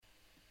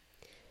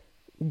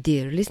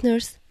Dear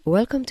listeners,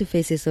 welcome to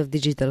Faces of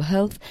Digital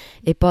Health,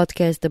 a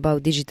podcast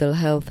about digital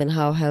health and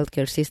how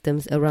healthcare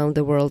systems around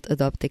the world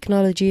adopt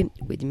technology,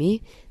 with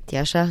me,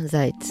 Tjasa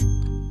Zajc.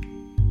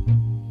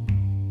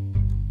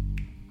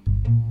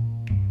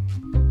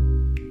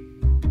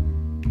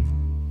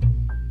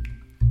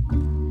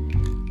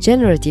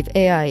 Generative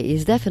AI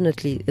is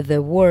definitely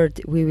the word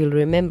we will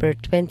remember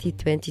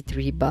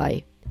 2023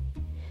 by.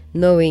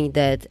 Knowing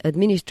that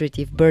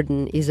administrative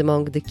burden is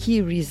among the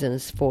key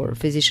reasons for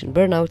physician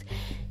burnout,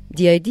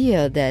 the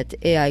idea that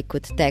AI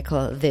could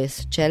tackle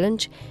this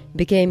challenge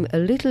became a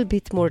little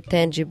bit more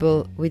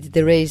tangible with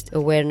the raised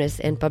awareness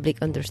and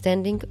public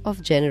understanding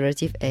of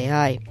generative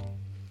AI.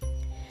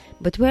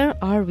 But where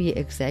are we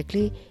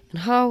exactly, and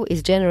how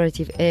is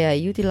generative AI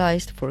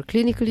utilized for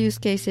clinical use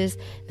cases,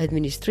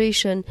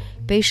 administration,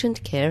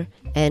 patient care,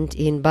 and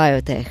in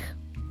biotech?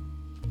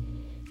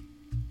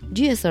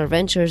 GSR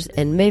Ventures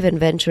and Maven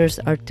Ventures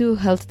are two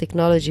health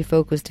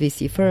technology-focused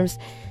VC firms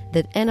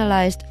that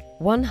analyzed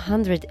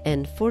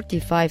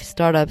 145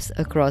 startups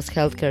across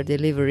healthcare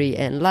delivery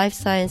and life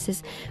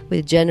sciences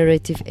with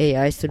generative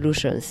AI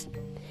solutions.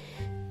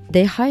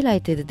 They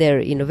highlighted their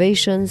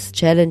innovations,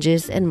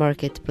 challenges, and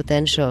market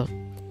potential.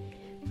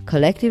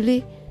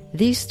 Collectively,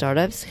 these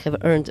startups have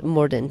earned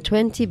more than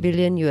 $20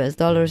 billion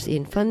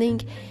in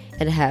funding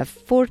and have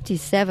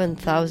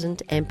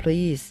 47,000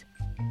 employees.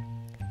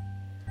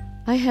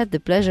 I had the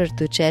pleasure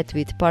to chat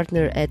with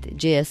partner at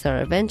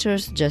GSR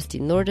Ventures,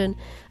 Justin Norden,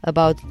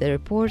 about the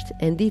report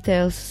and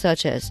details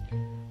such as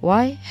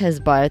why has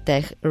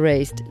biotech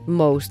raised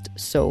most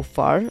so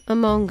far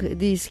among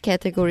these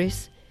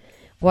categories?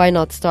 Why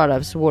not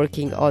startups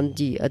working on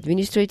the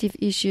administrative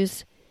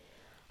issues?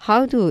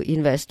 How do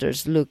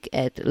investors look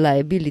at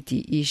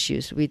liability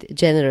issues with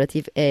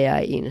generative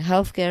AI in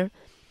healthcare?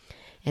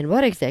 And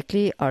what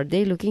exactly are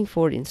they looking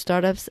for in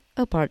startups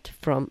apart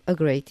from a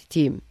great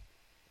team?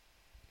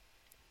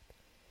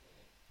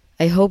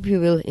 I hope you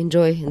will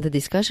enjoy the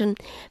discussion,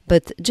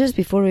 but just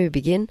before we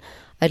begin,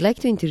 I'd like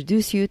to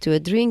introduce you to a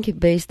drink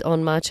based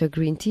on matcha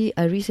green tea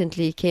I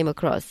recently came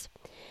across.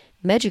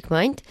 Magic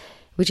Mind,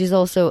 which is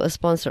also a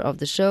sponsor of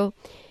the show,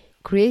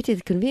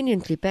 created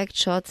conveniently packed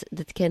shots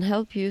that can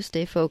help you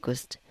stay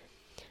focused.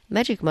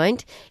 Magic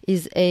Mind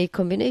is a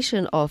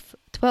combination of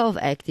 12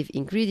 active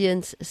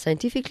ingredients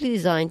scientifically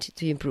designed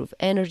to improve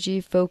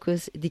energy,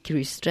 focus,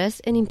 decrease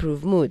stress, and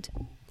improve mood.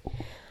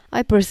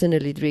 I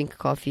personally drink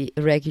coffee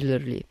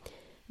regularly,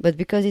 but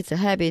because it's a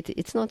habit,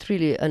 it's not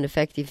really an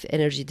effective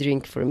energy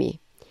drink for me.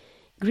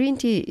 Green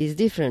tea is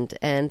different,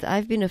 and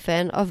I've been a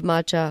fan of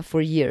matcha for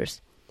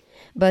years.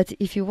 But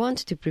if you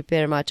want to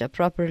prepare matcha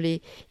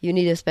properly, you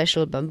need a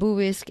special bamboo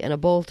whisk and a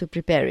bowl to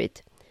prepare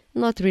it.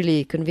 Not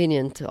really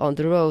convenient on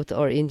the road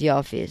or in the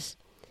office.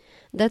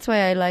 That's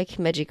why I like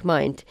Magic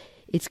Mind.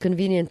 It's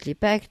conveniently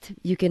packed,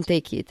 you can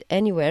take it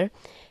anywhere,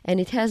 and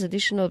it has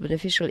additional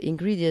beneficial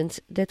ingredients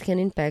that can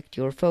impact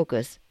your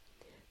focus.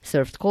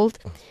 Served cold,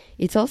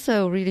 it's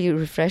also really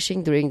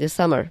refreshing during the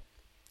summer.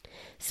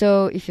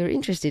 So if you're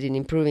interested in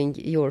improving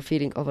your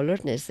feeling of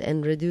alertness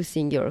and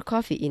reducing your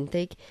coffee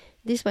intake,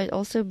 this might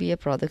also be a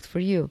product for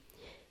you.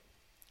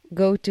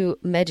 Go to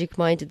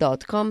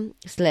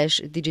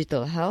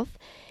magicmind.com/digitalhealth,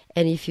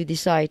 and if you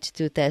decide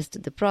to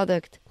test the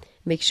product,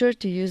 make sure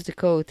to use the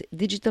code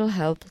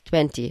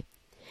digitalhealth20.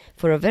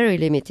 For a very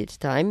limited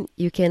time,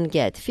 you can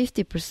get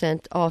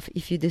 50% off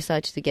if you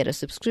decide to get a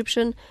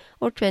subscription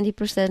or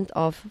 20%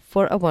 off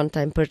for a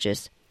one-time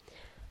purchase.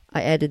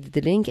 I added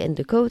the link and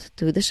the code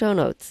to the show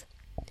notes.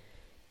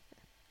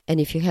 And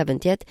if you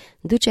haven't yet,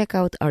 do check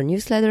out our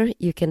newsletter.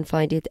 You can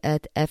find it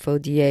at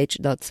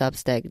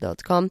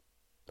fodh.substack.com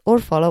or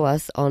follow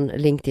us on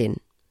LinkedIn.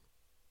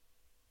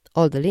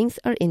 All the links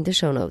are in the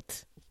show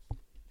notes.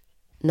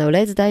 Now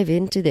let's dive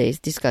in today's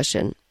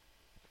discussion.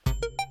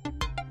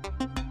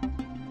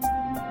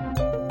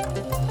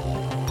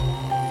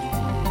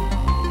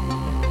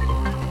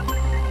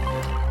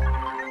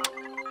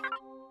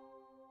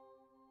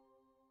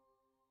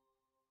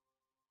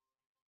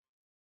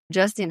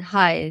 Justin,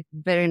 hi.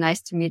 Very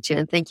nice to meet you,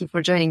 and thank you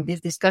for joining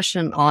this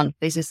discussion on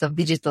Faces of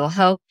Digital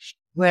Health,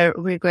 where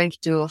we're going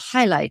to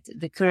highlight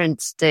the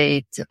current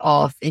state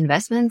of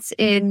investments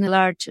in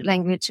large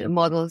language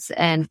models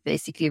and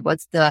basically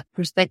what's the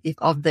perspective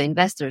of the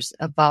investors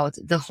about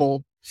the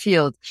whole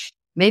field.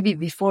 Maybe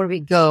before we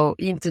go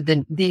into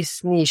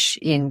this niche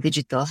in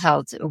digital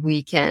health,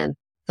 we can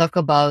talk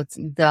about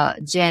the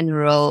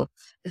general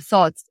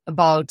thoughts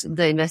about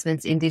the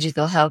investments in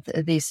digital health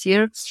this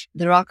year.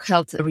 The Rock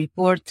Health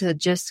report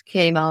just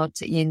came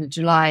out in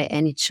July,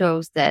 and it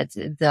shows that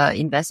the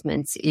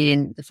investments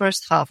in the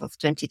first half of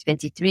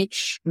 2023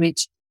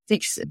 reached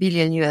 $6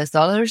 billion,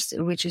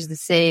 which is the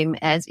same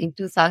as in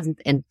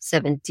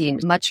 2017,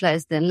 much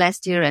less than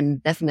last year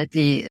and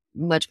definitely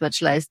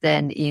much less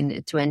than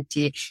in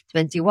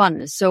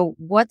 2021. So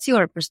what's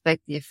your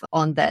perspective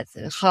on that?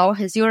 How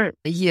has your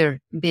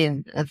year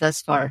been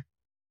thus far?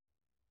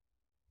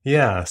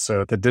 Yeah,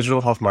 so the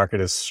digital health market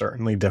is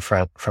certainly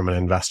different from an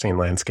investing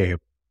landscape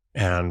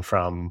and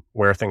from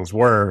where things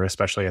were,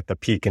 especially at the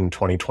peak in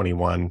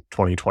 2021,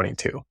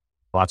 2022.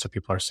 Lots of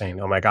people are saying,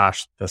 oh my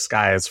gosh, the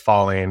sky is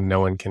falling. No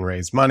one can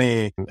raise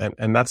money.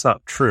 And that's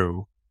not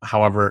true.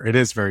 However, it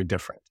is very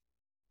different.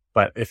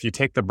 But if you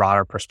take the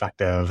broader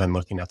perspective and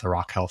looking at the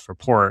Rock Health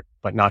report,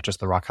 but not just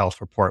the Rock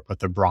Health report, but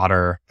the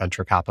broader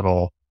venture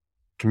capital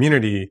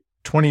community,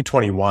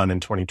 2021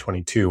 and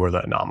 2022 were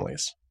the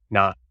anomalies,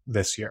 not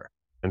this year.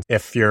 And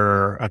if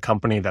you're a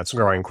company that's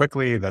growing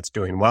quickly, that's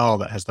doing well,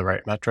 that has the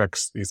right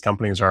metrics, these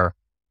companies are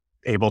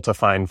able to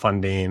find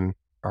funding,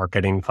 are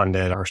getting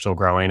funded, are still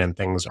growing, and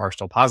things are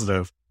still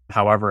positive.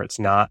 However, it's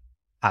not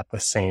at the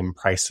same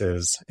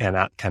prices and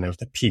at kind of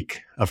the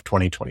peak of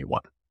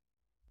 2021.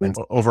 And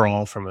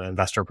overall, from an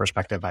investor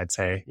perspective, I'd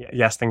say,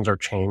 yes, things are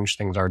changed,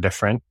 things are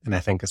different. And I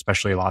think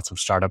especially lots of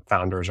startup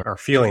founders are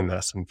feeling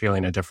this and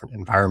feeling a different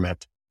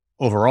environment.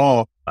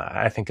 Overall,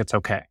 I think it's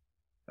okay.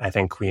 I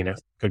think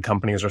good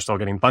companies are still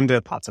getting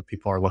funded. Lots of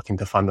people are looking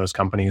to fund those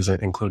companies,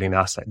 including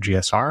us at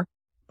GSR.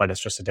 But it's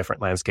just a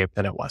different landscape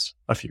than it was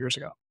a few years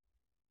ago.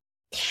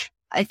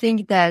 I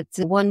think that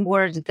one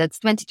word that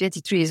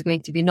 2023 is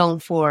going to be known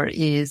for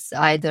is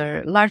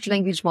either large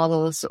language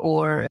models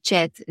or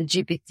chat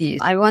GPT.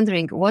 I'm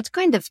wondering what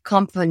kind of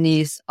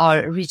companies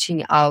are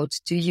reaching out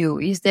to you?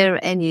 Is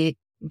there any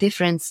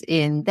difference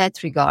in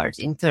that regard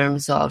in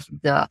terms of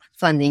the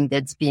funding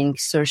that's being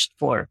searched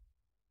for?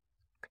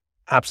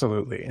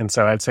 Absolutely. And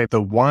so I'd say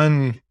the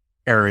one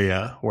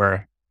area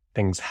where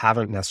things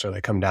haven't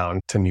necessarily come down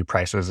to new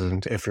prices is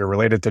if you're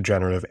related to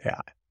generative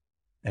AI.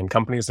 And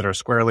companies that are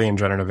squarely in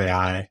generative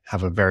AI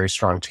have a very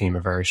strong team, a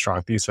very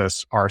strong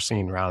thesis, are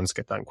seeing rounds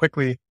get done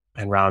quickly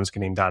and rounds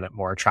getting done at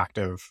more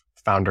attractive,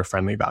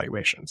 founder-friendly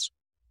valuations.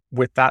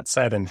 With that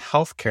said, in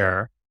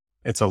healthcare,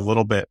 it's a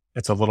little bit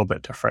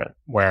different,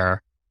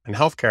 where in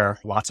healthcare,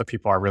 lots of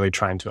people are really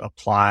trying to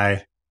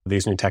apply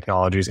these new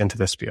technologies into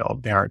this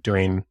field. They aren't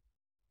doing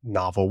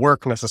novel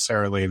work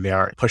necessarily. They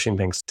aren't pushing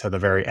things to the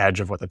very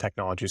edge of what the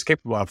technology is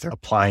capable of. They're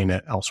applying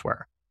it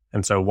elsewhere.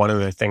 And so one of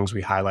the things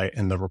we highlight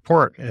in the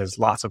report is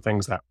lots of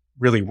things that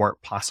really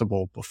weren't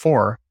possible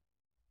before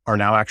are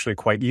now actually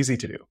quite easy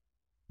to do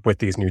with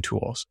these new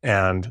tools.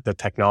 And the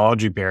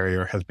technology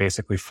barrier has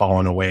basically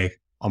fallen away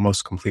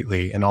almost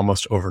completely and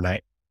almost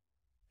overnight.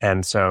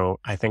 And so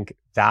I think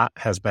that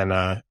has been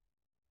a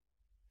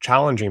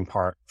challenging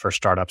part for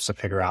startups to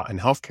figure out in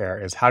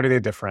healthcare is how do they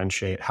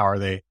differentiate? How are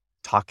they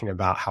talking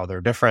about how they're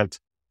different?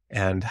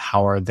 And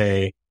how are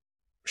they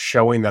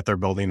showing that they're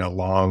building a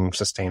long,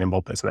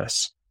 sustainable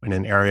business in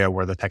an area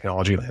where the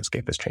technology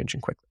landscape is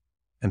changing quickly?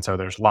 And so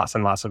there's lots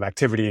and lots of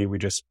activity. We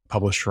just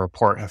published a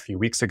report a few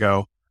weeks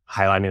ago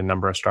highlighting a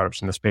number of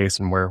startups in the space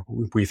and where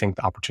we think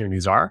the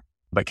opportunities are.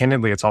 But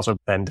candidly, it's also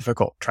been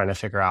difficult trying to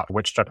figure out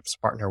which startups to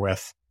partner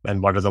with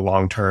and what are the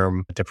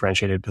long-term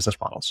differentiated business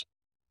models.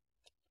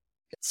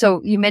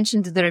 So you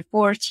mentioned the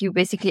report. You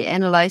basically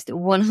analyzed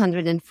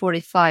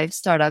 145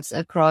 startups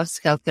across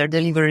healthcare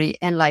delivery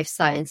and life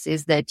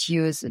sciences that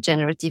use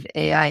generative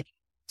AI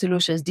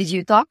solutions. Did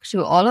you talk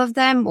to all of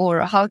them,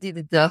 or how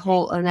did the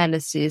whole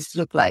analysis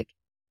look like?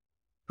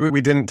 We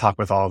didn't talk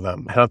with all of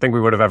them. I don't think we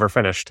would have ever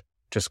finished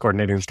just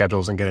coordinating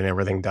schedules and getting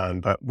everything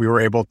done. But we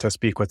were able to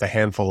speak with a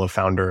handful of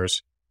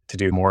founders to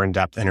do more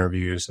in-depth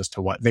interviews as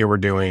to what they were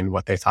doing,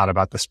 what they thought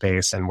about the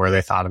space, and where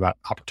they thought about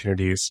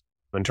opportunities.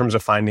 In terms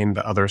of finding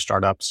the other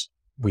startups,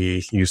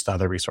 we used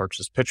other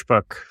resources,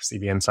 PitchBook,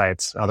 CV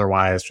Insights,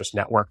 otherwise just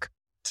network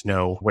to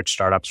know which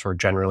startups were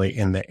generally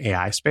in the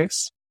AI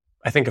space.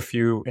 I think a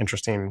few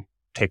interesting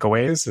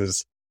takeaways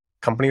is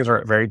companies are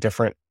at very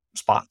different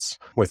spots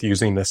with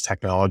using this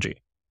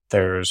technology.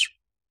 There's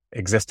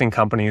existing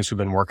companies who've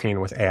been working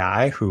with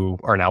AI who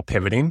are now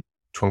pivoting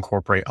to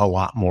incorporate a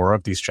lot more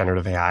of these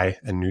generative AI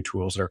and new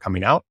tools that are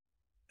coming out.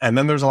 And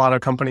then there's a lot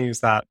of companies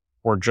that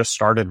were just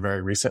started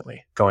very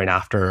recently going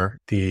after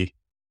the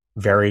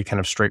very kind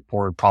of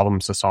straightforward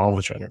problems to solve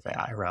with generative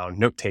AI around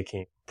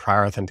note-taking,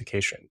 prior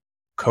authentication,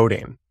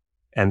 coding.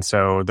 And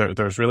so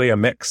there's really a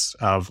mix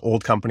of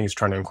old companies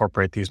trying to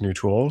incorporate these new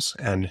tools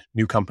and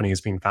new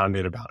companies being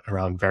founded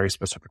around very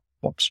specific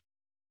problems.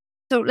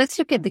 So let's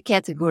look at the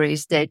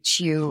categories that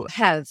you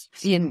have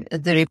in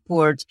the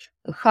report.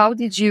 How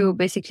did you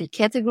basically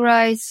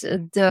categorize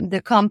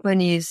the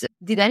companies?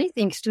 Did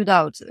anything stood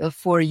out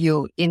for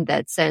you in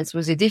that sense?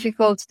 Was it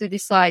difficult to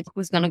decide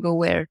who's going to go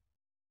where?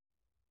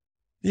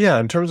 Yeah,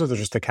 in terms of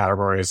just the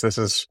categories, this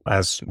is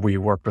as we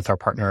worked with our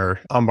partner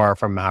Ambar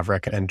from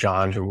Maverick and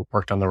John, who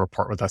worked on the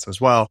report with us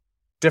as well.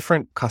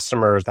 Different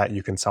customers that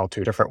you can sell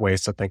to, different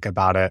ways to think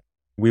about it.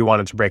 We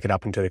wanted to break it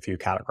up into a few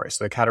categories.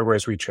 So the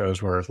categories we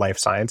chose were life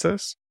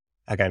sciences.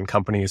 Again,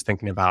 companies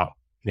thinking about,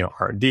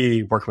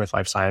 R&D, working with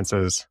life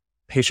sciences,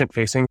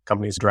 patient-facing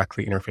companies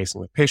directly interfacing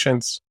with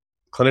patients,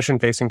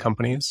 clinician-facing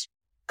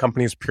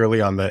companies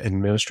purely on the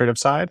administrative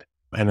side,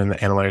 and then the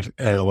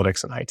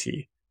analytics and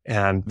IT.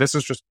 And this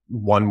is just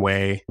one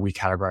way we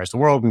categorize the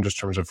world in just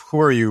terms of who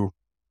are you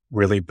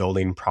really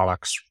building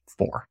products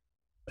for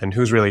and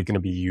who's really going to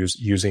be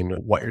using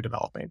what you're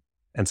developing.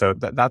 And so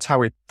that's how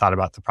we thought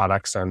about the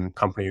products, and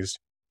companies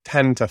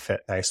tend to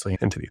fit nicely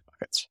into these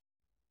buckets.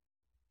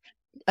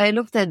 I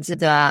looked at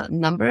the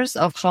numbers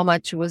of how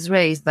much was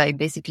raised by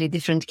basically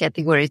different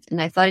categories.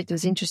 And I thought it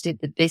was interesting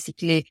that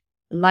basically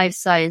life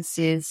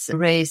sciences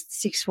raised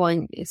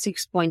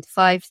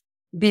 6.5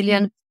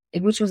 billion,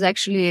 which was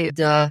actually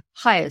the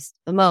highest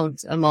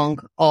amount among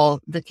all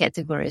the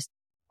categories.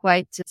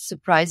 Quite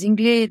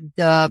surprisingly,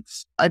 the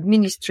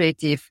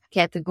administrative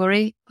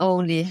category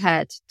only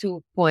had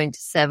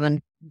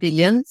 2.7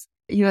 billion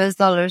US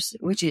dollars,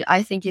 which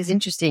I think is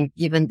interesting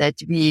given that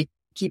we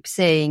keep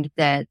saying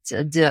that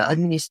the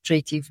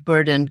administrative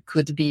burden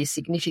could be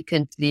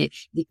significantly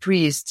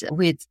decreased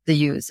with the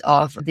use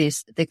of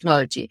this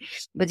technology.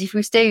 But if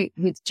we stay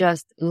with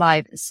just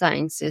life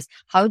sciences,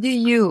 how do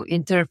you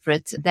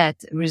interpret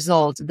that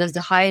result? Does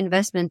the high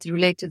investment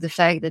relate to the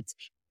fact that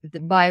the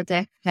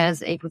biotech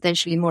has a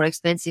potentially more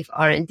expensive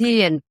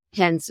R&D and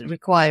hence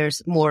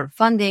requires more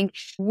funding?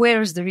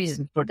 Where's the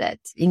reason for that,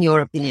 in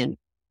your opinion?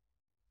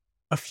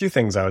 A few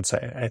things I would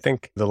say. I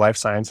think the life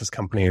sciences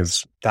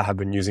companies that have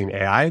been using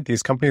AI,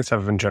 these companies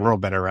have in general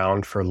been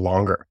around for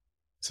longer.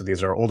 So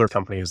these are older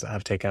companies that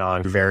have taken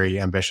on very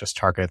ambitious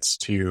targets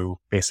to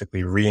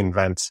basically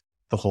reinvent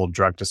the whole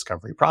drug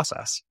discovery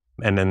process.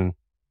 And in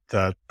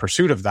the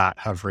pursuit of that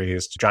have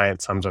raised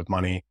giant sums of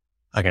money,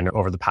 again,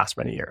 over the past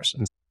many years.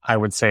 And I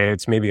would say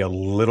it's maybe a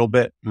little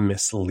bit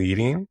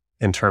misleading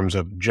in terms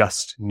of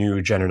just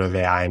new generative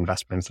AI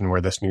investments and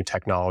where this new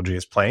technology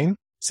is playing,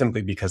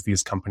 simply because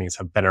these companies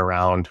have been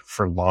around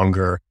for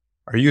longer,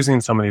 are using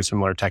some of these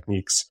similar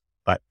techniques,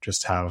 but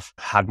just have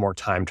had more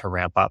time to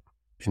ramp up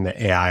in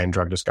the AI and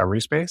drug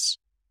discovery space.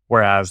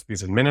 Whereas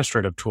these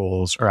administrative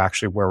tools are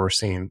actually where we're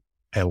seeing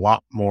a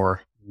lot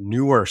more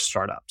newer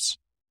startups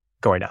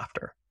going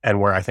after.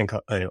 And where I think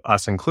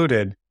us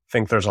included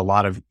think there's a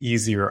lot of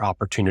easier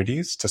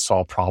opportunities to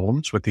solve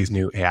problems with these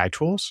new AI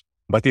tools.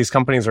 But these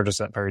companies are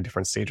just at very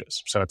different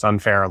stages. So it's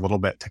unfair a little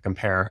bit to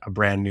compare a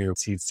brand new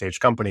seed stage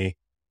company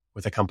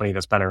with a company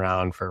that's been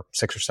around for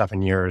 6 or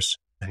 7 years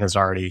and has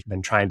already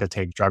been trying to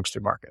take drugs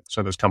to market.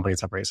 So those companies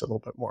have raised a little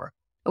bit more.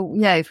 Oh,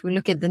 yeah, if we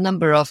look at the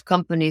number of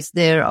companies,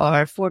 there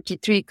are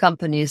 43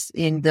 companies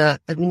in the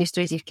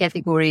administrative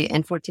category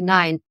and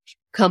 49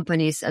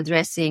 companies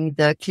addressing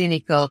the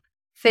clinical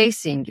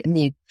facing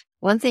need.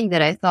 One thing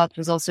that I thought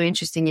was also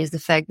interesting is the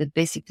fact that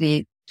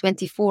basically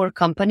 24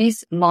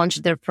 companies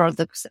launched their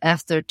products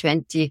after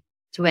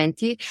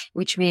 2020,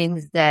 which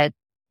means that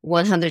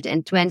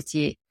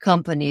 120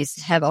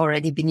 companies have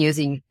already been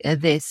using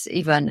this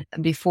even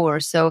before.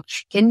 So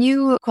can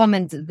you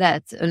comment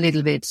that a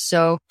little bit?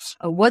 So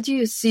what do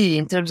you see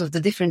in terms of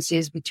the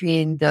differences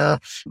between the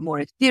more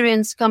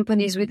experienced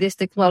companies with this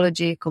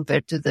technology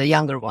compared to the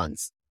younger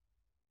ones?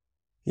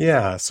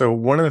 Yeah. So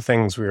one of the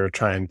things we were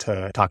trying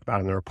to talk about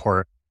in the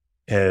report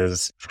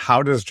is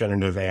how does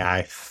generative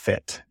AI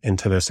fit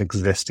into this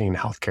existing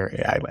healthcare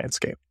AI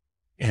landscape?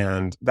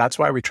 And that's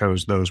why we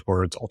chose those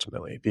words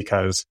ultimately,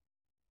 because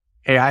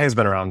AI has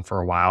been around for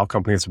a while.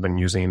 Companies have been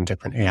using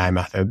different AI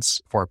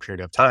methods for a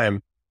period of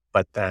time,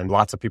 but then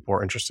lots of people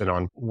are interested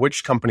on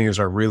which companies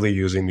are really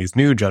using these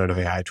new generative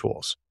AI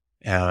tools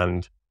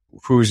and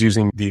who's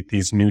using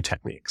these new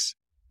techniques.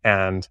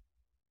 And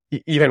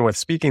even with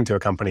speaking to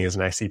companies,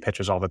 and I see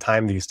pitches all the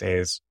time these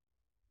days,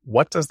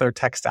 what does their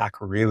tech stack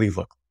really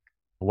look like?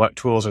 What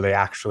tools are they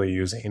actually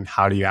using?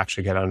 How do you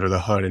actually get under the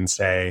hood and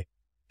say,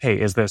 hey,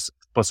 is this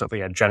explicitly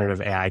a generative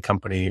AI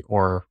company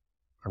or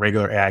a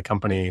regular AI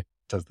company?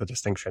 Does the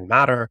distinction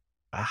matter?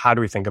 How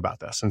do we think about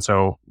this? And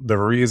so the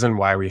reason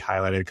why we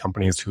highlighted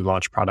companies who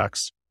launch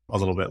products a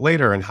little bit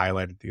later and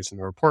highlighted these in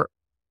the report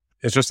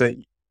is just a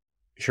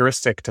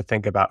heuristic to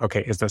think about,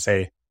 okay, is this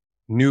a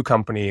new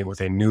company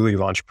with a newly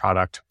launched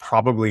product,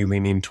 probably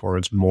leaning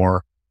towards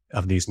more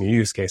of these new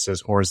use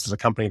cases, or is this a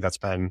company that's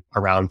been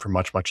around for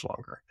much, much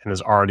longer and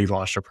has already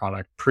launched a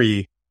product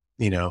pre,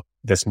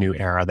 this new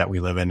era that we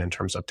live in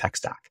terms of tech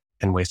stack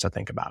and ways to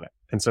think about it.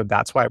 And so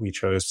that's why we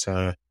chose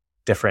to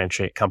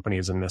differentiate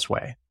companies in this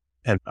way.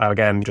 And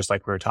again, just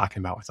like we were talking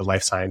about with the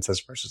life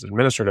sciences versus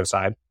administrative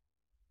side,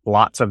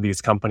 lots of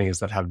these companies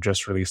that have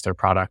just released their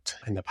product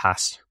in the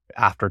past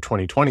after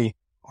 2020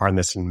 are on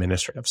this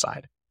administrative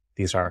side.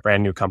 These are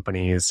brand new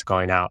companies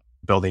going out,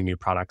 building new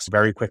products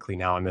very quickly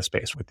now in this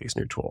space with these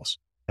new tools.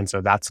 And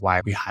so that's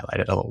why we highlight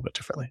it a little bit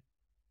differently.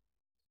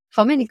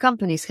 How many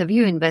companies have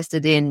you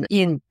invested in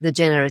the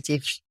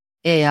generative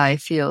AI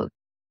field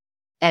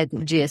at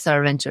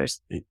GSR Ventures?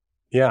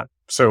 Yeah.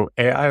 So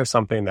AI is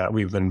something that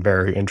we've been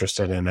very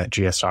interested in at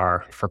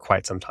GSR for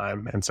quite some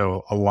time. And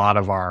so a lot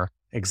of our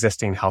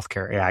existing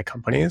healthcare AI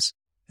companies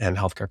and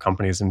healthcare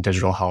companies in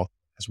digital health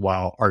as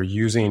well are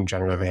using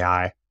generative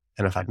AI.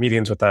 And I've had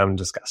meetings with them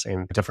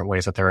discussing different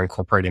ways that they're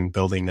incorporating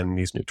building in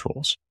these new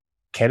tools.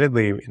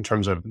 Candidly, in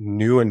terms of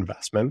new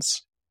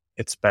investments,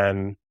 it's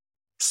been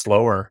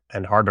slower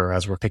and harder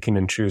as we're picking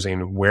and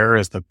choosing where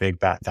is the big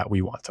bet that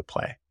we want to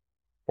play.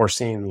 We're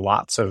seeing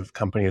lots of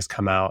companies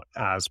come out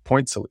as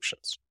point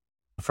solutions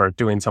for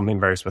doing something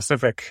very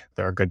specific.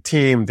 They're a good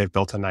team. They've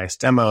built a nice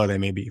demo. They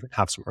maybe even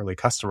have some early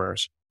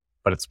customers,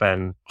 but it's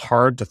been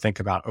hard to think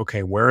about,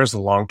 okay, where is the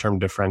long-term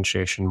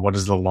differentiation? What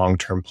is the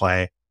long-term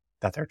play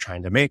that they're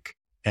trying to make?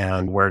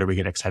 and where do we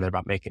get excited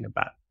about making a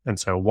bet? And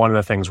so one of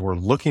the things we're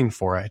looking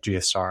for at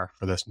GSR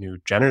for this new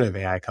generative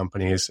AI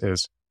companies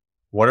is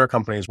what are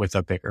companies with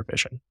a bigger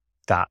vision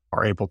that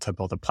are able to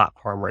build a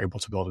platform, are able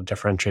to build a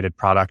differentiated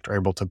product, are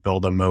able to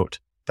build a moat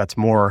that's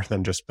more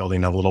than just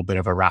building a little bit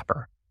of a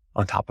wrapper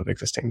on top of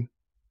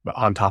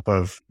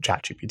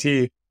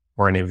ChatGPT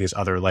or any of these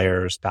other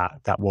layers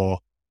that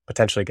will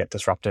potentially get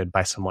disrupted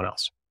by someone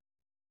else.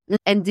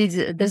 And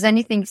does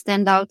anything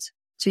stand out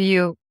to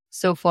you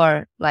so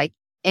far, like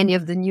any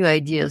of the new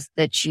ideas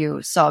that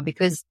you saw?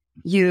 Because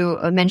you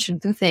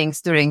mentioned two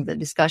things during the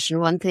discussion.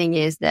 One thing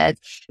is that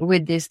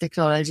with this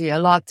technology, a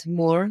lot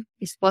more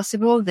is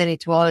possible than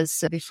it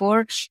was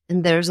before.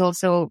 And there's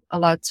also a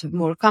lot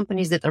more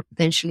companies that are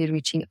potentially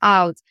reaching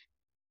out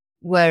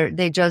where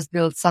they just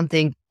build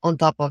something on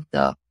top of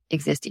the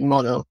existing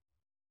model.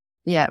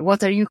 Yeah.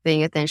 What are you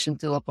paying attention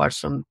to apart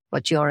from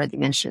what you already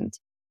mentioned?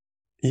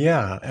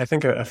 Yeah, I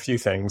think a few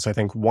things. I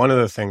think one of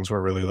the things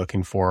we're really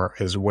looking for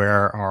is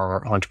where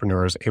are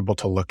entrepreneurs able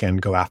to look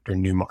and go after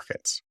new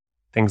markets,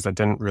 things that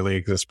didn't really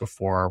exist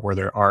before, where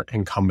there aren't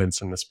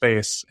incumbents in the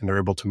space and they're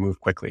able to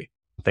move quickly,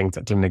 things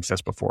that didn't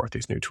exist before with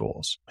these new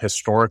tools.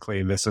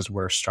 Historically, this is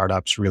where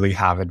startups really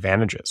have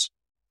advantages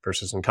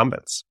versus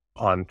incumbents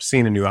on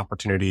seeing a new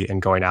opportunity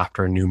and going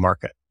after a new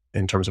market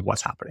in terms of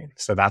what's happening.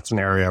 So that's an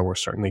area we're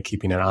certainly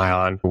keeping an eye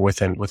on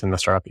within the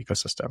startup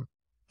ecosystem.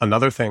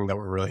 Another thing that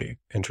we're really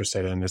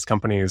interested in is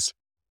companies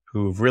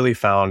who've really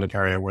found an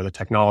area where the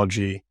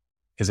technology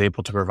is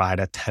able to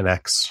provide a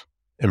 10x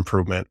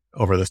improvement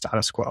over the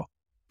status quo.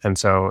 And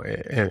so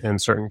in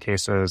certain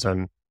cases,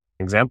 an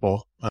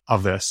example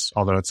of this,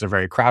 although it's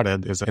very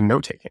crowded, is in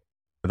note-taking.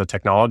 The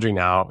technology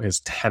now is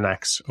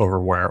 10x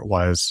over where it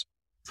was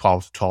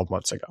 12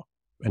 months ago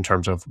in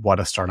terms of what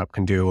a startup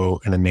can do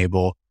and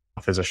enable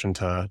a physician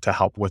to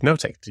help with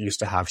note-taking. It used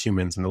to have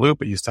humans in the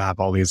loop. It used to have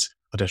all these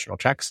additional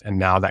checks. And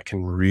now that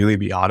can really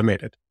be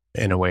automated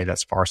in a way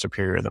that's far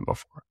superior than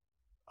before.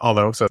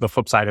 Although, so the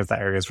flip side is that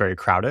area is very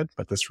crowded,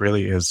 but this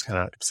really is kind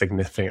of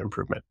significant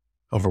improvement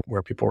over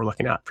where people were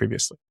looking at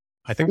previously.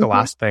 I think the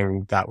last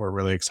thing that we're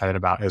really excited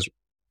about is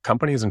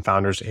companies and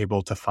founders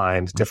able to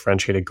find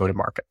differentiated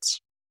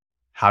go-to-markets.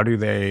 How do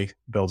they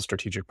build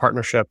strategic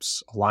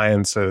partnerships,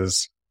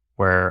 alliances,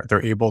 where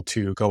they're able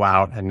to go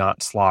out and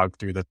not slog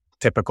through the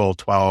typical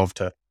 12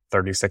 to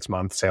 36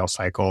 month sales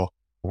cycle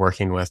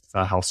working with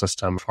a health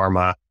system,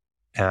 pharma,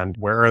 and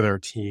where are there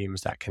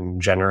teams that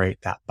can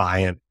generate that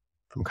buy-in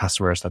from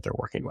customers that they're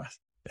working with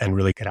and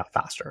really get out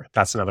faster?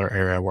 That's another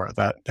area where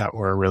that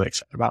we're really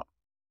excited about.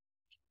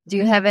 Do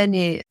you have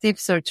any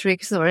tips or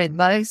tricks or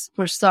advice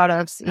for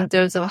startups in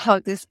terms of how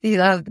to speed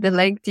up the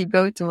lengthy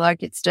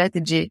go-to-market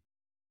strategy?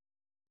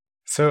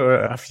 So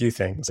a few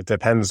things. It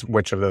depends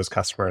which of those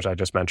customers I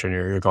just mentioned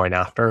you're going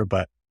after,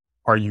 but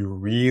are you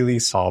really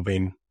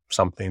solving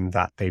something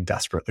that they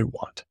desperately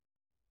want?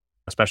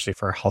 Especially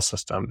for a health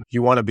system,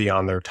 you want to be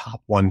on their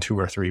top 1, 2,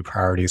 or 3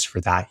 priorities for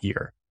that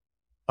year.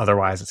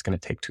 Otherwise, it's going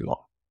to take too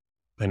long.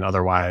 And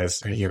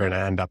otherwise, you're going to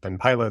end up in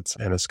pilots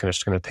and it's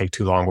just going to take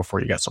too long before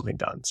you get something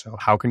done. So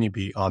how can you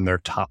be on their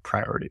top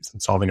priorities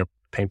and solving a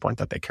pain point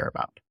that they care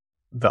about?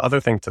 The other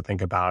thing to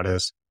think about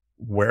is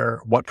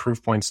what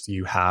proof points do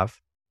you have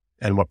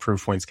and what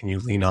proof points can you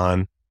lean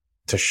on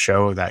to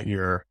show that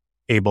you're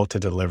able to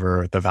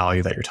deliver the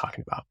value that you're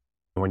talking about?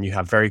 When you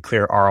have very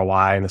clear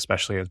ROI, and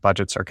especially as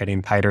budgets are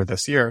getting tighter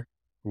this year,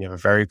 when you have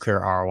a very clear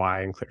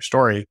ROI and clear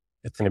story,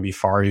 it's going to be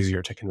far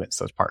easier to convince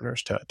those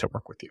partners to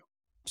work with you.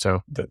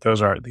 So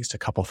those are at least a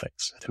couple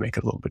things to make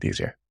it a little bit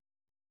easier.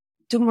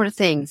 Two more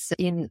things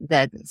in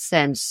that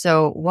sense.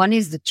 So one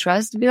is the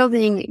trust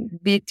building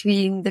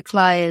between the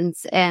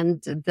clients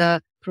and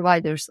the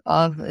providers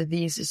of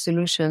these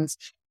solutions.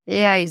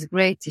 AI is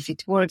great if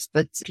it works,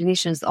 but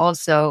clinicians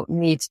also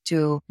need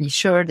to be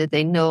sure that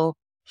they know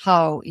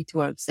how it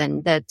works,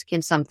 and that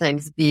can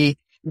sometimes be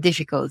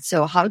difficult.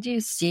 So how do you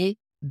see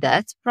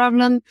that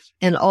problem?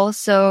 And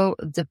also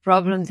the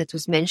problem that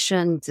was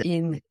mentioned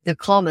in the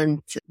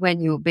comment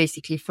when you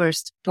basically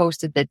first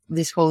posted that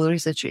this whole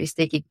research is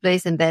taking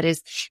place, and that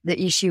is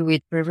the issue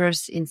with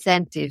perverse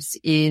incentives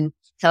in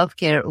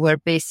healthcare, where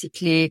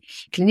basically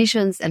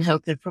clinicians and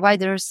healthcare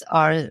providers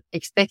are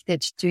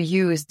expected to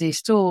use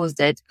these tools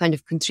that kind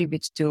of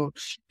contribute to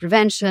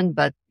prevention.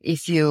 But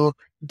if you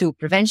do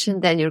prevention,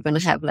 then you're going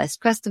to have less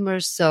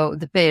customers. So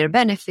the payer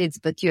benefits,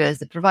 but you as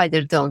the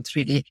provider don't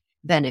really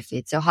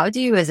benefit. So how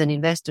do you as an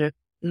investor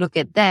look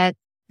at that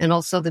and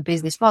also the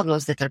business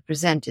models that are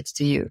presented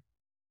to you?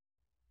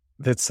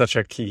 It's such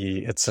a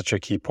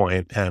key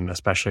point. And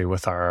especially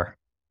with I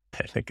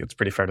think it's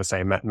pretty fair to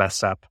say,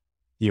 mess up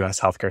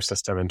U.S. healthcare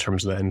system in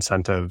terms of the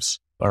incentives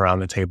around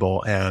the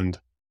table. And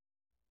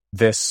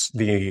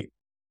the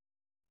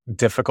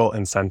difficult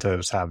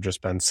incentives have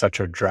just been such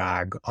a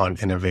drag on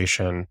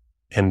innovation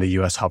in the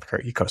U.S.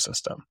 healthcare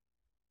ecosystem.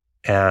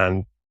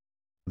 And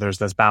there's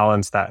this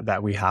balance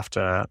that we have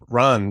to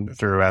run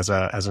through as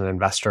an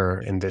investor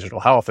in digital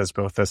health, is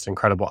both this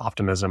incredible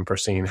optimism for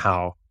seeing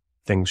how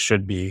things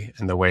should be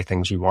and the way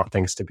you want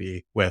things to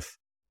be with,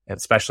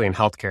 especially in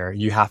healthcare,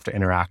 you have to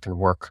interact and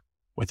work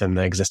within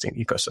the existing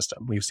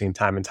ecosystem. We've seen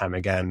time and time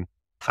again,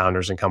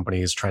 founders and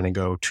companies trying to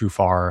go too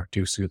far,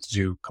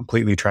 do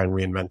completely try and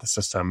reinvent the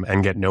system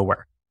and get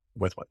nowhere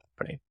with what's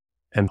happening.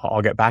 And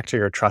I'll get back to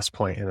your trust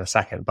point in a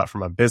second, but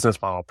from a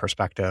business model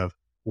perspective,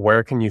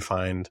 where can you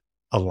find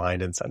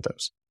aligned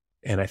incentives?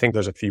 And I think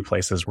there's a few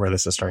places where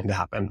this is starting to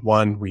happen.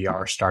 One, we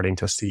are starting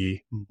to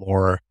see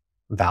more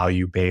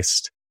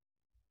value-based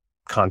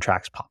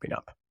contracts popping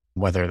up,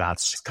 whether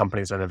that's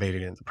companies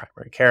innovating in the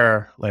primary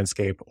care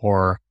landscape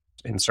or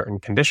in certain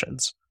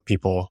conditions,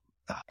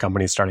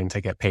 companies starting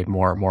to get paid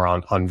more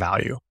on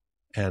value.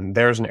 And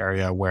there's an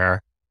area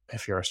where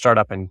if you're a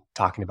startup and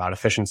talking about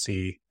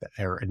efficiency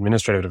or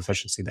administrative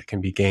efficiency that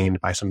can be gained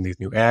by some of these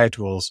new AI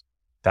tools,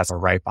 that's a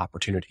ripe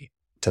opportunity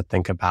to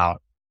think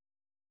about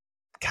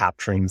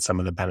capturing some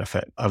of the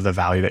benefit of the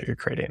value that you're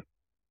creating.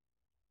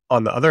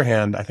 On the other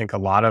hand, I think a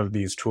lot of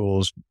these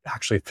tools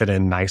actually fit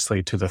in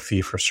nicely to the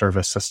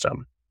fee-for-service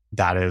system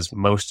that is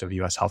most of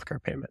US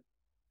healthcare payment.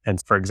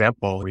 And for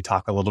example, we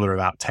talk a little bit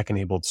about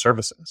tech-enabled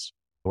services,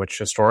 which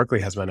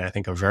historically has been, I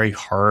think, a very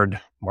hard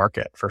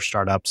market for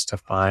startups to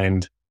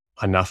find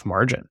enough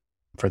margin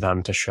for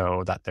them to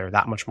show that they're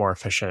that much more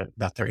efficient,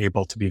 that they're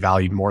able to be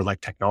valued more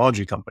like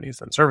technology companies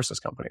than services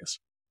companies.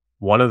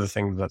 One of the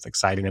things that's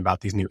exciting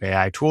about these new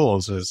AI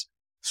tools is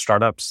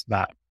startups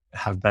that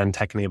have been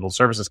tech-enabled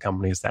services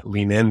companies that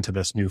lean into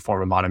this new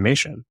form of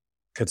automation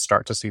could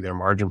start to see their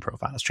margin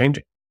profiles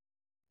changing.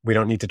 We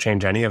don't need to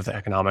change any of the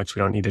economics. We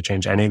don't need to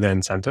change any of the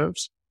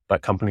incentives,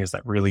 but companies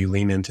that really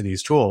lean into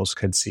these tools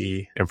could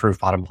see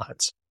improved bottom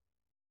lines.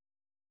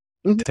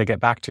 To get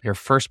back to your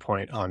first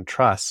point on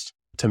trust,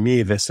 to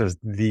me, this is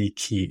the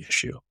key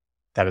issue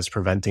that is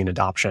preventing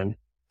adoption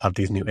of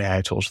these new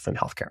AI tools within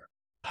healthcare.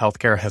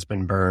 Healthcare has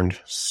been burned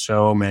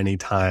so many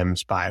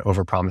times by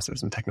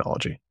overpromises in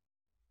technology.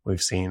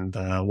 We've seen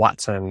the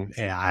Watson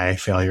AI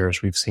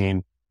failures. We've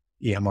seen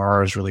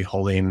EMRs really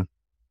holding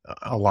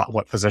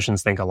what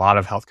physicians think a lot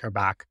of healthcare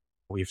back.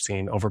 We've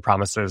seen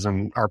overpromises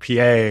and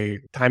RPA.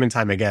 Time and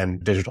time again,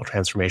 digital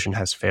transformation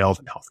has failed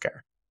in healthcare.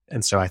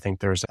 And so I think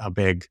there's a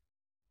big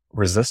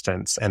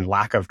resistance and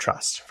lack of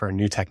trust for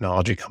new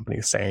technology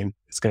companies saying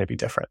it's going to be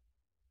different.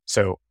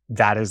 So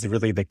that is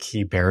really the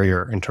key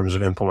barrier in terms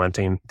of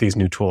implementing these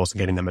new tools and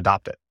getting them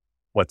adopted.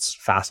 What's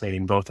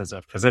fascinating both as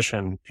a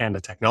physician and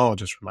a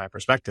technologist from my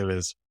perspective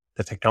is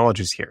the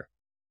technology's here.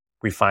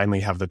 We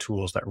finally have the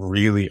tools that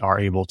really are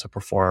able to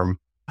perform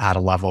at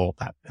a level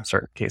that in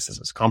certain cases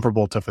is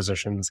comparable to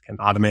physicians, can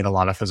automate a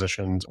lot of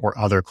physicians or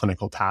other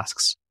clinical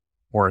tasks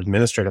or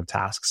administrative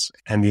tasks.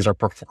 And these are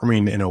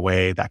performing in a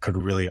way that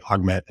could really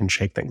augment and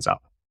shake things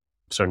up.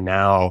 So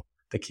now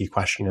the key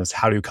question is,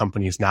 how do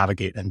companies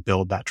navigate and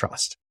build that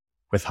trust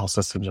with health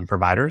systems and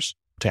providers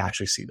to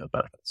actually see those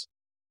benefits?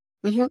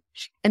 Mm-hmm.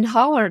 And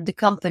how are the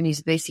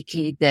companies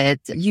basically that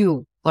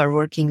you are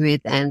working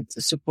with and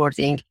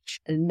supporting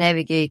and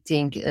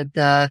navigating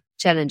the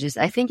challenges?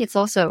 I think it's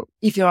also,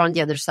 if you're on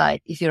the other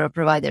side, if you're a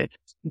provider,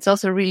 it's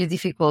also really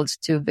difficult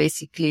to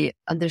basically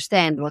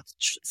understand what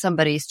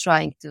somebody is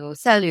trying to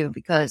sell you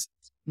because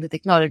the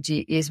technology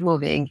is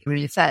moving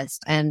really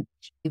fast. And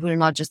we're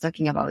not just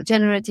talking about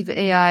generative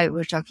AI.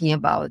 We're talking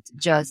about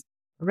just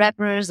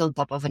wrappers on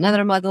top of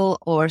another model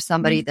or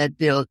somebody that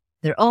built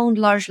their own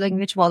large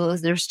language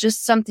models. There's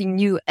just something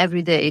new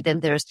every day.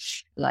 Then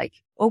there's like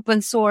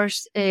open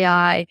source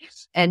AI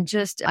and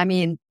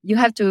you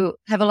have to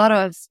have a lot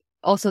of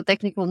also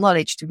technical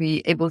knowledge to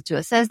be able to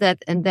assess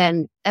that. And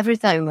then every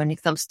time when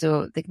it comes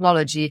to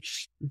technology,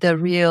 the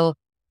real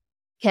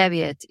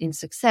caveat in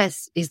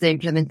success is the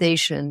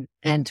implementation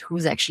and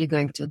who's actually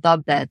going to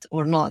adopt that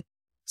or not.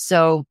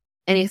 So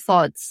any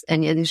thoughts,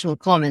 any additional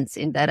comments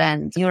in that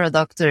end? You're a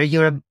doctor,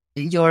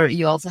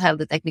 you also have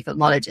the technical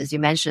knowledge, as you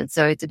mentioned.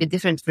 So it's a bit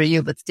different for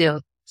you, but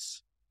still.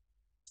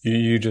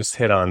 You just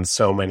hit on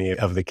so many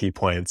of the key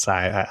points.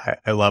 I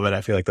love it. I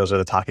feel like those are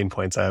the talking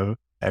points I've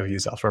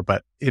used elsewhere,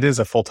 but it is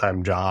a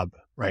full-time job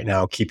right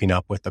now, keeping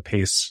up with the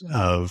pace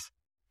of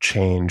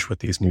change with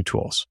these new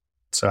tools.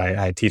 So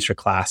I teach a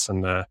class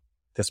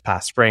this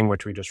past spring,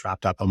 which we just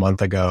wrapped up a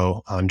month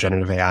ago on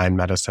generative AI in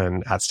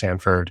medicine at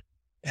Stanford.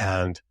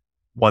 And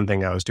one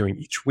thing I was doing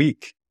each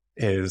week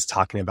is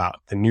talking about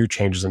the new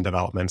changes and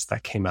developments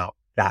that came out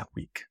that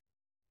week.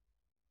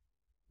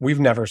 We've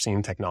never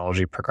seen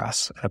technology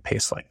progress at a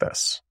pace like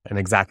this. And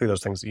exactly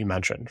those things that you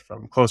mentioned,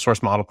 from closed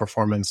source model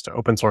performance to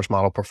open source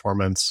model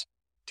performance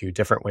to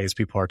different ways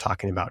people are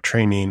talking about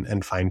training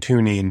and fine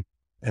tuning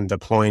and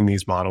deploying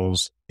these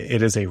models.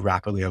 It is a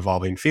rapidly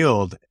evolving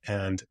field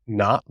and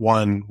not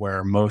one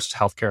where most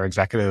healthcare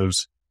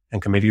executives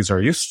and committees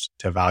are used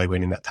to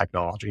evaluating that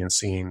technology and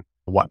seeing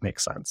what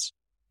makes sense.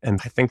 And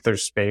I think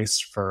there's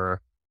space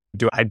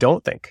I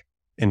don't think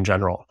in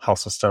general, health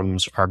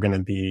systems are going to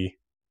be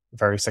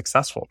very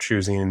successful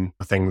choosing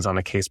things on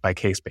a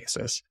case-by-case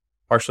basis,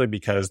 partially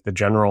because the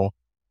general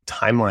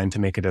timeline to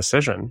make a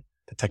decision,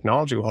 the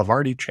technology will have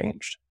already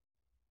changed.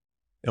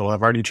 It will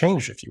have already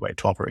changed if you wait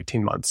 12 or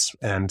 18 months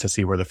and to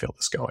see where the field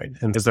is going.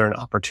 And is there an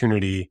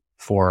opportunity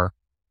for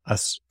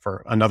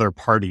another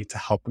party to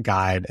help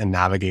guide and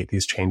navigate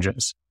these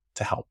changes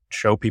to help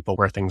show people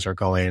where things are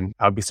going.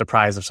 I would be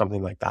surprised if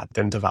something like that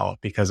didn't develop,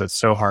 because it's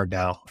so hard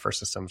now for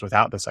systems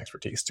without this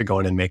expertise to go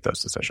in and make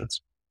those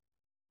decisions.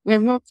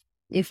 Mhm.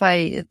 If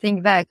I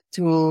think back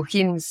to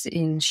HIMSS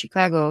in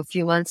Chicago a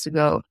few months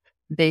ago,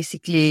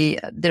 basically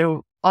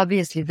there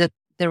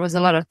was a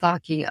lot of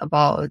talking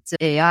about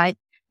AI,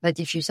 but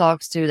if you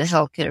talk to the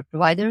healthcare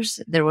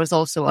providers, there was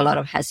also a lot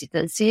of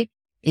hesitancy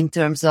in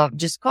terms of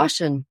just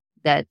caution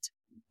that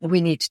we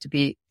need to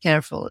be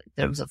careful in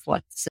terms of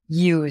what's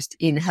used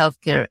in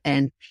healthcare,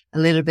 and a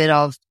little bit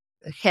of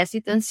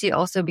hesitancy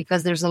also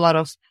because there's a lot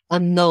of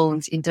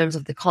unknowns in terms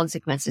of the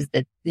consequences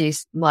that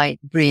this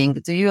might bring.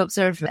 Do you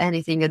observe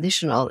anything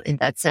additional in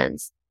that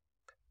sense?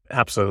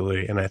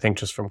 Absolutely. And I think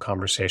just from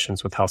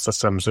conversations with health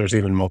systems, there's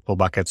even multiple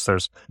buckets.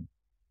 There's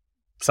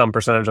some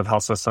percentage of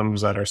health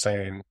systems that are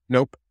saying,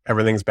 nope,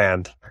 everything's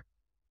banned.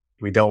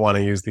 We don't want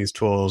to use these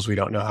tools. We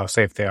don't know how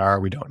safe they are.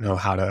 We don't know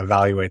how to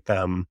evaluate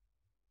them.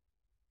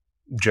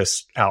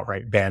 Just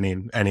outright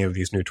banning any of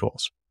these new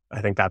tools. I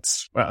think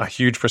that's a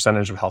huge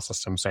percentage of health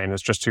systems saying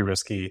it's just too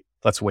risky.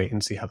 Let's wait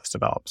and see how this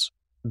develops.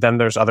 Then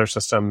there's other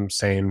systems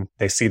saying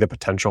they see the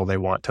potential, they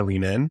want to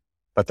lean in,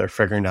 but they're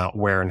figuring out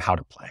where and how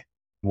to play.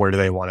 Where do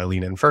they want to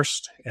lean in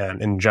first?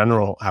 And in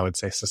general, I would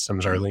say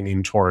systems are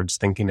leaning towards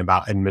thinking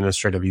about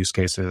administrative use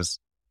cases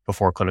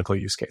before clinical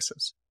use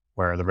cases,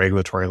 where the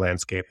regulatory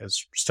landscape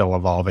is still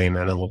evolving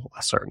and a little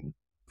less certain.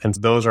 And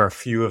those are a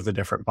few of the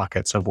different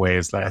buckets of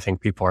ways that I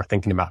think people are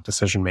thinking about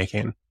decision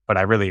making. But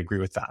I really agree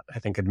with that. I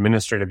think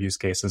administrative use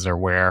cases are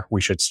where we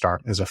should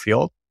start as a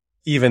field,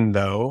 even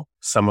though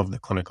some of the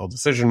clinical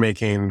decision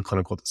making,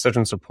 clinical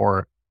decision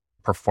support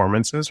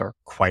performances are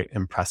quite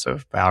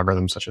impressive by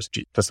algorithms such as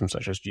systems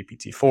such as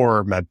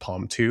GPT-4,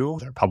 MedPalm-2.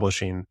 They're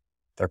publishing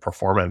their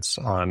performance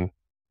on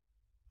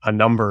a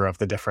number of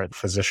the different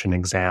physician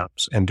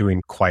exams and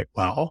doing quite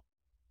well.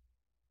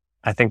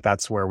 I think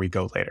that's where we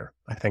go later.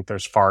 I think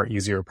there's far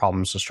easier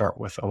problems to start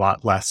with, a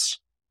lot less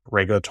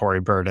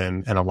regulatory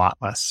burden and a lot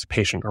less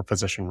patient or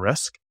physician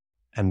risk.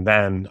 And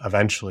then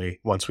eventually,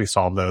 once we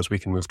solve those, we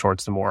can move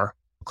towards the more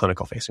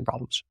clinical facing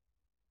problems.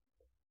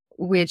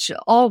 Which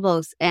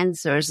almost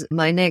answers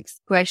my next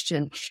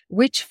question.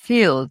 Which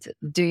field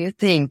do you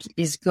think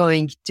is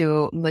going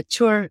to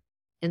mature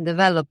and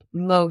develop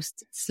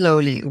most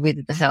slowly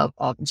with the help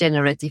of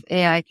generative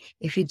AI?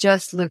 If you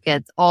just look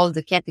at all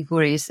the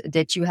categories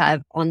that you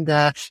have on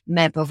the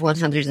map of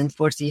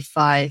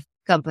 145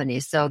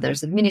 companies. So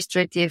there's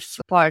administrative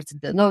part,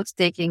 the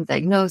note-taking,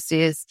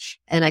 diagnosis,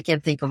 and I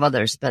can't think of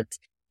others. But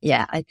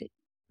yeah,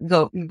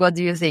 what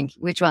do you think?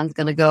 Which one's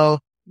going to go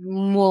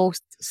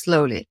most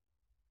slowly?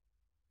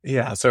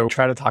 Yeah, so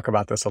try to talk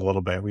about this a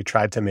little bit. We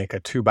tried to make a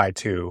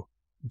 2x2,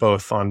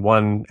 both on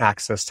one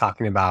axis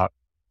talking about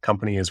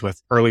companies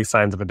with early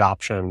signs of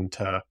adoption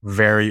to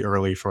very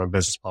early from a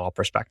business model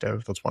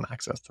perspective. That's one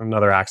axis.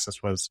 Another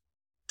axis was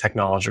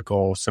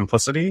technological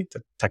simplicity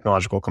to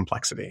technological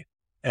complexity.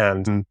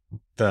 And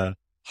the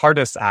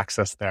hardest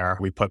axis there,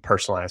 we put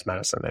personalized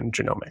medicine and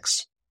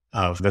genomics.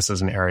 This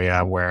is an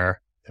area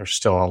where there's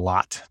still a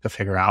lot to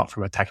figure out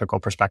from a technical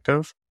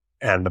perspective,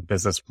 and the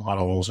business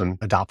models and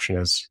adoption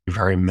is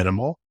very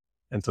minimal.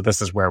 And so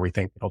this is where we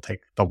think it'll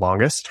take the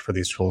longest for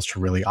these tools to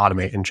really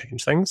automate and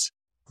change things.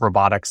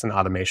 Robotics and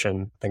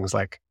automation, things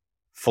like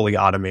fully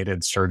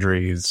automated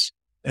surgeries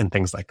and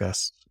things like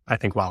this, I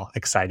think, while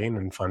exciting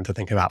and fun to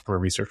think about from a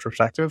research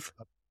perspective,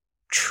 a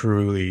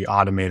truly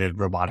automated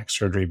robotic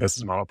surgery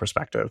business model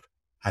perspective,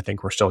 I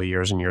think we're still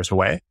years and years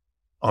away.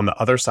 On the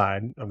other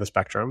side of the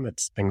spectrum,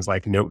 it's things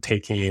like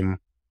note-taking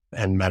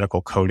and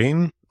medical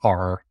coding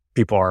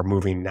people are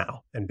moving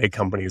now, and big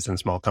companies and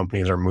small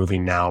companies are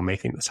moving now,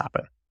 making this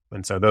happen.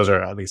 And so those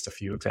are at least a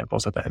few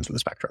examples at the ends of the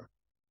spectrum.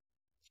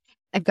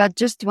 I've got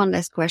just one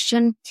last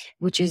question,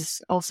 which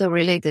is also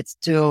related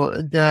to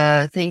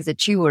the things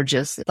that you were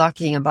just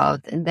talking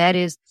about. And that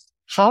is,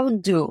 how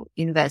do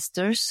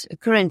investors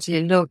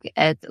currently look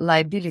at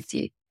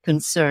liability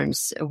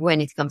concerns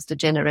when it comes to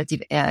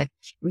generative AI?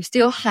 We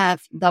still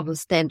have double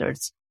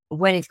standards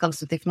when it comes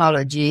to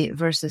technology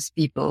versus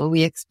people.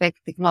 We expect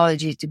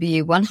technology to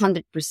be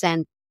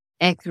 100%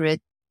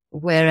 accurate,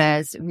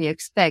 whereas we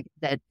expect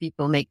that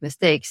people make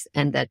mistakes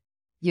and that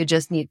you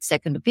just need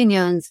second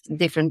opinions.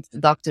 Different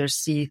doctors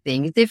see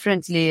things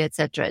differently,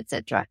 etc.,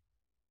 etc.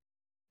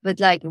 But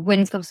like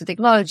when it comes to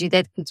technology,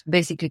 that could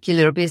basically kill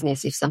your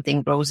business if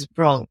something goes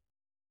wrong.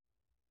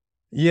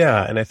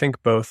 Yeah, and I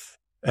think both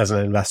as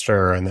an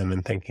investor and then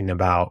in thinking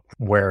about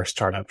where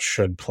startups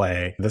should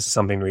play, this is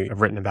something we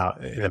have written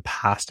about in the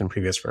past in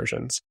previous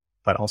versions.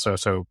 But also,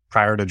 so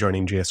prior to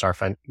joining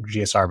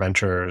GSR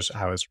Ventures,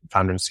 I was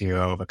founder and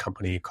CEO of a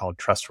company called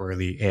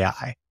Trustworthy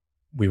AI.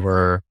 We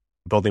were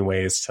building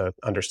ways to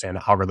understand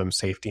algorithm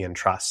safety and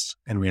trust.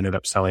 And we ended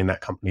up selling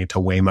that company to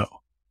Waymo,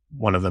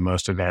 one of the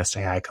most advanced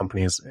AI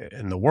companies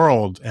in the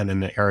world, and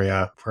in an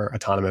area for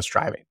autonomous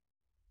driving,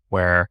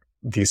 where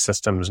these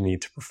systems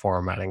need to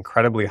perform at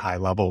incredibly high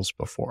levels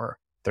before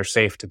they're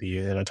safe to be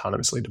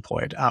autonomously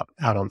deployed out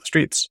on the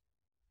streets.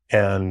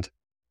 And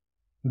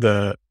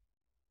the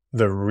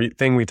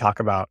thing we talk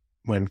about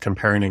when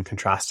comparing and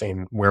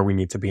contrasting where we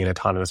need to be in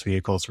autonomous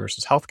vehicles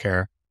versus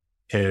healthcare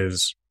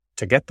is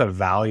to get the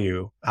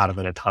value out of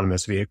an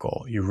autonomous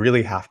vehicle, you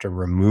really have to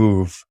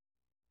remove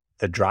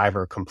the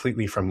driver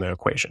completely from the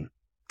equation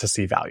to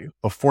see value.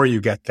 Before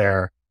you get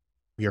there,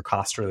 your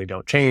costs really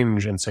don't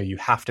change. And so you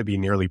have to be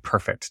nearly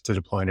perfect to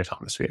deploy an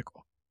autonomous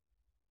vehicle.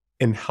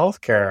 In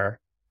healthcare,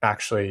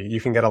 actually, you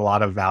can get a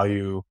lot of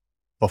value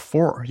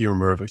before you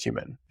remove a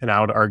human. And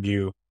I would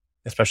argue,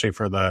 especially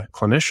for the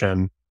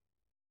clinician,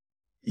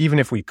 even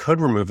if we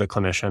could remove the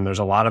clinician, there's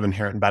a lot of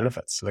inherent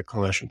benefits to the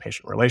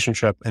clinician-patient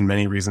relationship and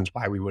many reasons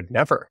why we would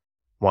never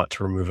want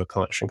to remove a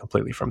clinician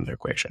completely from the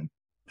equation.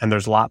 And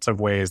there's lots of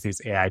ways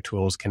these AI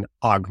tools can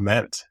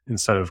augment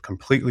instead of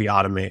completely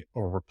automate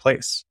or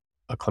replace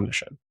a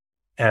clinician.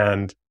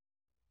 And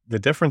the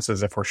difference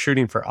is if we're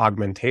shooting for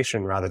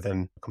augmentation rather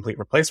than complete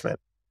replacement,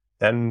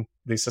 then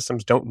these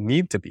systems don't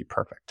need to be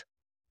perfect.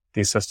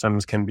 These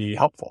systems can be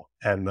helpful.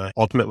 And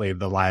ultimately,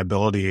 the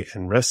liability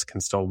and risk can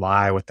still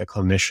lie with the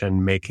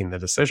clinician making the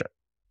decision.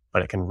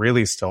 But it can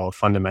really still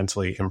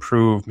fundamentally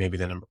improve maybe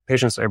the number of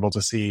patients they're able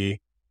to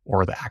see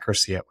or the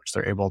accuracy at which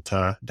they're able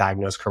to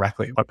diagnose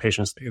correctly what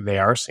patients they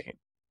are seeing.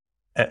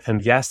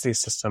 And yes, these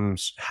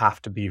systems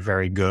have to be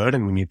very good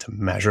and we need to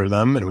measure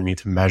them and we need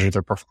to measure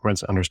their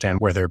performance and understand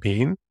where they're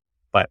being.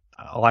 But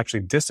I'll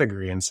actually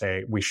disagree and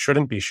say we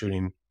shouldn't be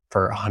shooting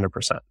for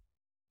 100%.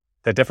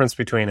 The difference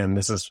between, and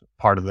this is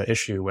part of the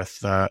issue with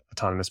the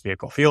autonomous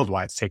vehicle field,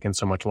 why it's taken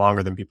so much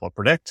longer than people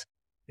predict,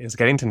 is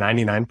getting to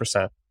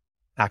 99%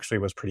 actually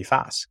was pretty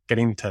fast.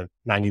 Getting to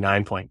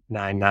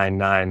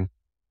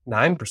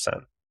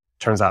 99.9999%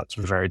 turns out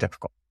to be very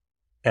difficult.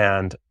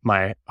 And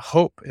my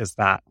hope is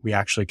that we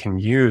actually can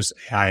use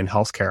AI in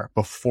healthcare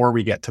before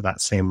we get to that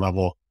same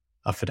level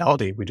of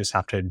fidelity. We just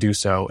have to do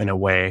so in a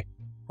way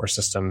where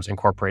systems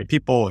incorporate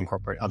people,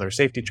 incorporate other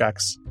safety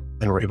checks,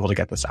 and we're able to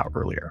get this out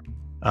earlier.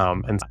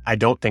 And I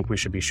don't think we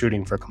should be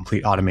shooting for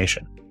complete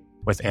automation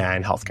with AI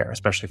in healthcare,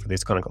 especially for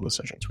these clinical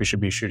decisions. We should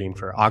be shooting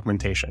for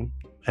augmentation,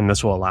 and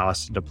this will allow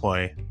us to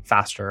deploy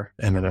faster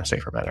and in a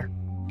safer manner.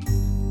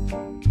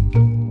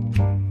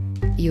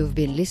 You've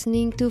been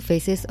listening to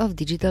Faces of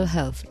Digital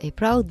Health, a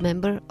proud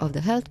member of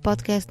the Health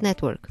Podcast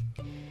Network.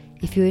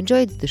 If you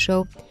enjoyed the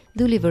show,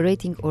 do leave a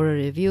rating or a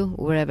review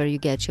wherever you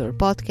get your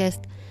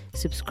podcast,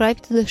 subscribe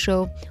to the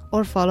show,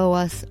 or follow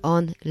us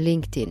on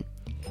LinkedIn.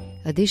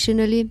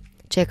 Additionally,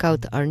 check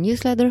out our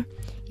newsletter.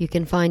 You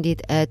can find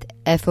it at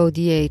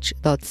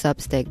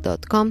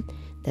fodh.substack.com.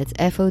 That's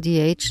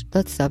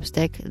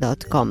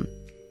fodh.substack.com.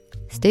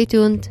 Stay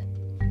tuned.